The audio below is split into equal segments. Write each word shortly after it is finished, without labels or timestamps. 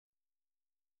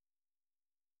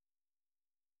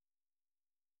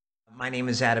My name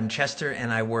is Adam Chester,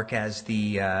 and I work as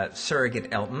the surrogate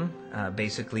Elton,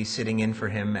 basically sitting in for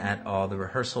him at all the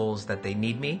rehearsals that they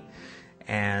need me,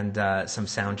 and some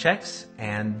sound checks.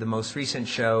 And the most recent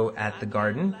show at the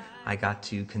Garden, I got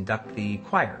to conduct the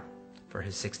choir for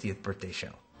his 60th birthday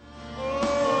show.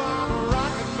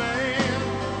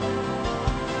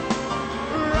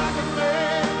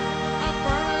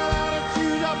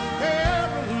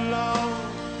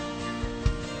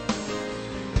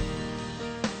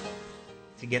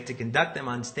 To get to conduct them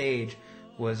on stage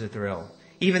was a thrill.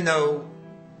 Even though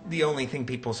the only thing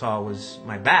people saw was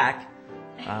my back,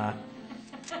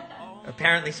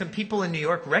 apparently some people in New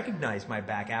York recognized my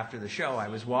back after the show. I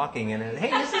was walking and, hey,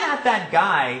 isn't that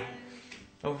guy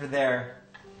over there?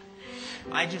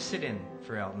 I just sit in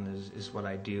for Elton is what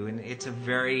I do, and it's a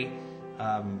very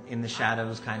in the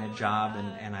shadows kind of job,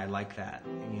 and I like that.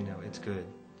 You know, it's good.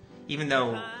 Even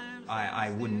though I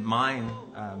wouldn't mind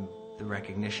the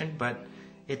recognition, but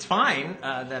it's fine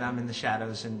that I'm in the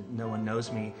shadows and no one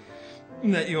knows me,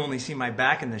 that you only see my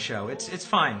back in the show. It's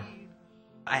fine.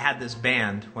 I had this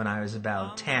band when I was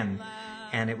about 10,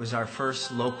 and it was our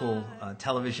first local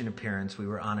television appearance. We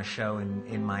were on a show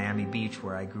in Miami Beach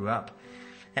where I grew up.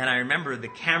 And I remember the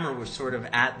camera was sort of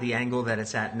at the angle that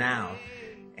it's at now.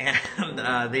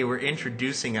 And they were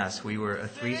introducing us. We were a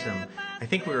threesome. I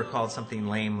think we were called something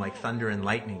lame like Thunder and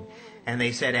Lightning. And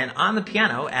they said, and on the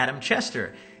piano, Adam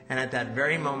Chester. And at that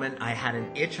very moment, I had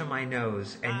an itch on my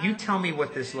nose. And you tell me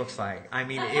what this looks like. I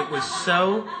mean, it was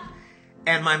so...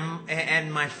 And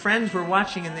my friends were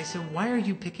watching, and they said, why are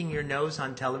you picking your nose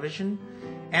on television?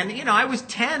 And, you know, I was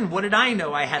 10. What did I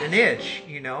know? I had an itch,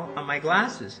 you know, on my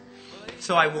glasses.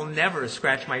 So I will never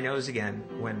scratch my nose again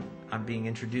when I'm being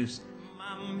introduced.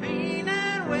 When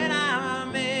I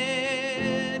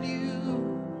met you.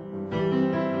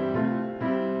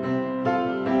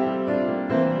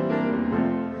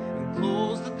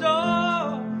 Closed the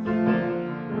door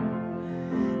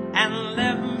and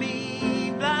left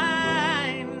me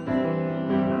blind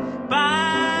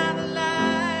by the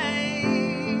light.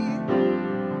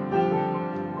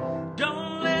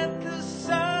 Don't let the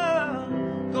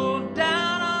sun go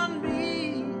down on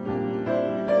me.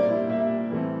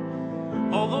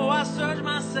 Although I search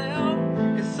myself,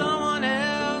 it's someone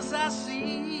else I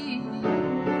see.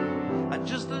 I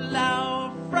just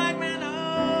allow a fragment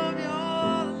of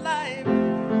your life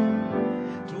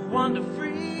to wander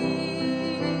free.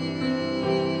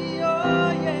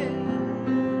 Oh yeah.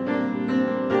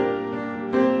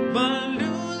 But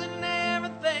losing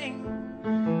everything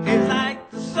is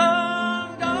like the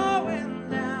sun going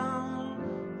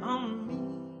down on me.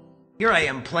 Here I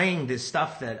am playing this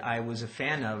stuff that I was a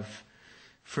fan of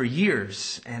for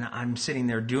years, and I'm sitting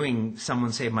there doing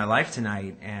Someone Saved My Life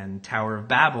Tonight and Tower of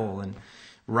Babel and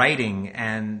writing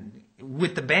and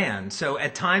with the band. So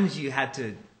at times you had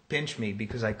to pinch me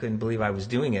because I couldn't believe I was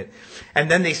doing it.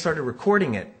 And then they started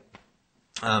recording it.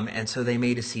 And so they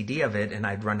made a CD of it, and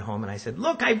I'd run home and I said,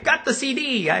 look, I've got the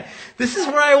CD. This is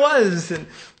where I was. And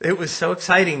it was so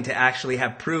exciting to actually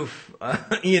have proof,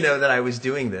 that I was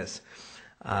doing this.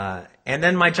 And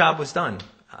then my job was done.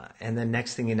 And then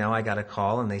next thing you know, I got a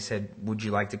call, and they said, would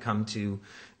you like to come to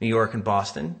New York and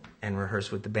Boston and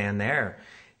rehearse with the band there?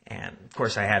 And, of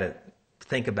course, I had to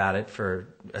think about it for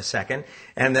a second.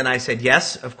 And then I said,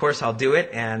 yes, of course, I'll do it.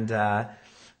 And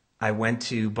I went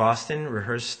to Boston,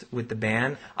 rehearsed with the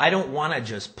band. I don't want to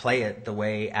just play it the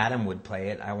way Adam would play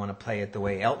it. I want to play it the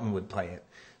way Elton would play it.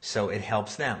 So it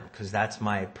helps them, because that's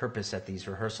my purpose at these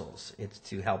rehearsals. It's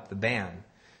to help the band.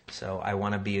 So I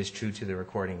want to be as true to the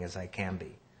recording as I can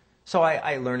be. So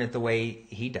I learn it the way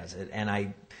he does it, and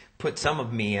I put some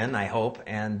of me in, I hope,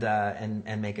 and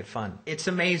make it fun. It's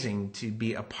amazing to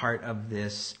be a part of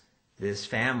this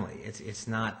family. It's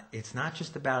not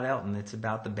just about Elton. It's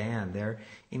about the band. They're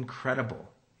incredible.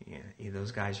 Yeah,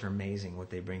 those guys are amazing. What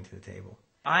they bring to the table.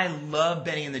 I love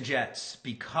Benny and the Jets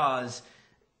because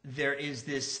there is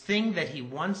this thing that he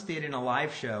once did in a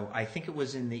live show. I think it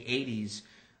was in the 80s.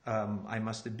 I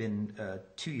must have been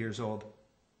 2 years old.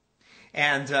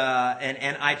 And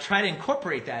I try to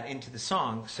incorporate that into the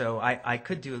song, so I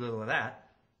could do a little of that.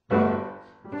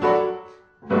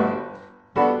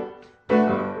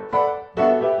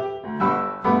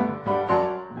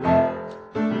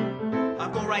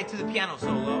 I'll go right to the piano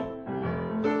solo.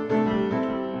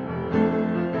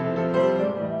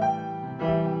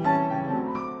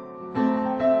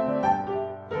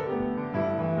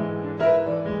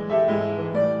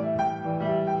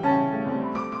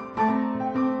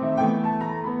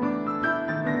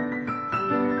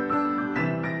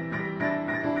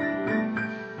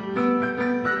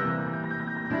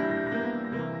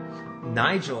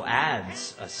 Nigel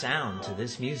adds a sound to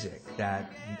this music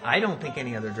that I don't think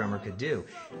any other drummer could do.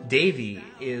 Davey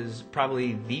is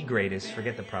probably the greatest,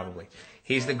 forget the probably,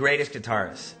 he's the greatest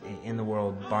guitarist in the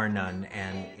world, bar none,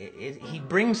 and he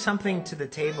brings something to the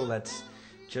table that's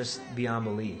just beyond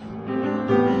belief.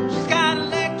 She's got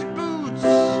electric boots,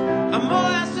 a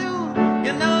more suit,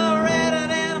 you know, redder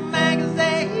than a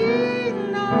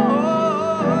magazine. No.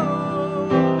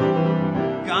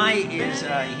 Guy is,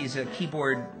 he's a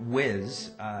keyboard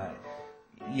whiz.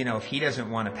 You know, if he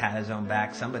doesn't want to pat his own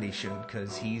back, somebody should,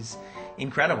 because he's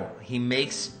incredible. He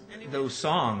makes those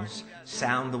songs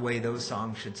sound the way those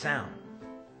songs should sound,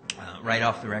 right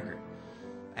off the record.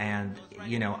 And,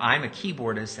 you know, I'm a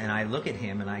keyboardist, and I look at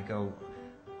him and I go,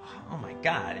 oh my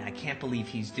God, I can't believe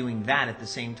he's doing that at the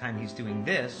same time he's doing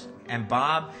this. And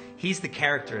Bob, he's the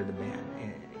character of the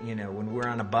band. You know, when we're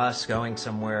on a bus going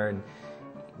somewhere, and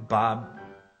Bob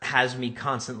has me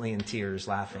constantly in tears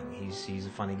laughing. He's a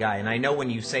funny guy. And I know when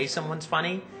you say someone's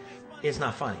funny, it's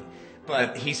not funny,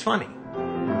 but he's funny.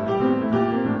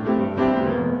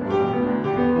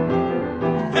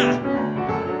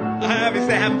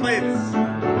 Obviously I haven't played this.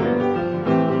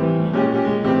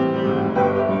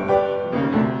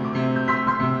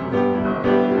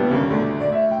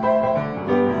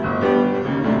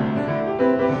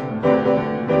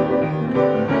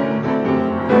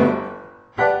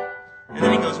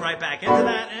 Back into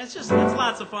that, and it's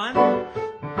lots of fun.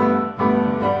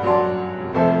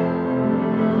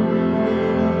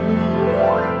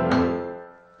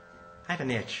 I have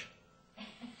an itch.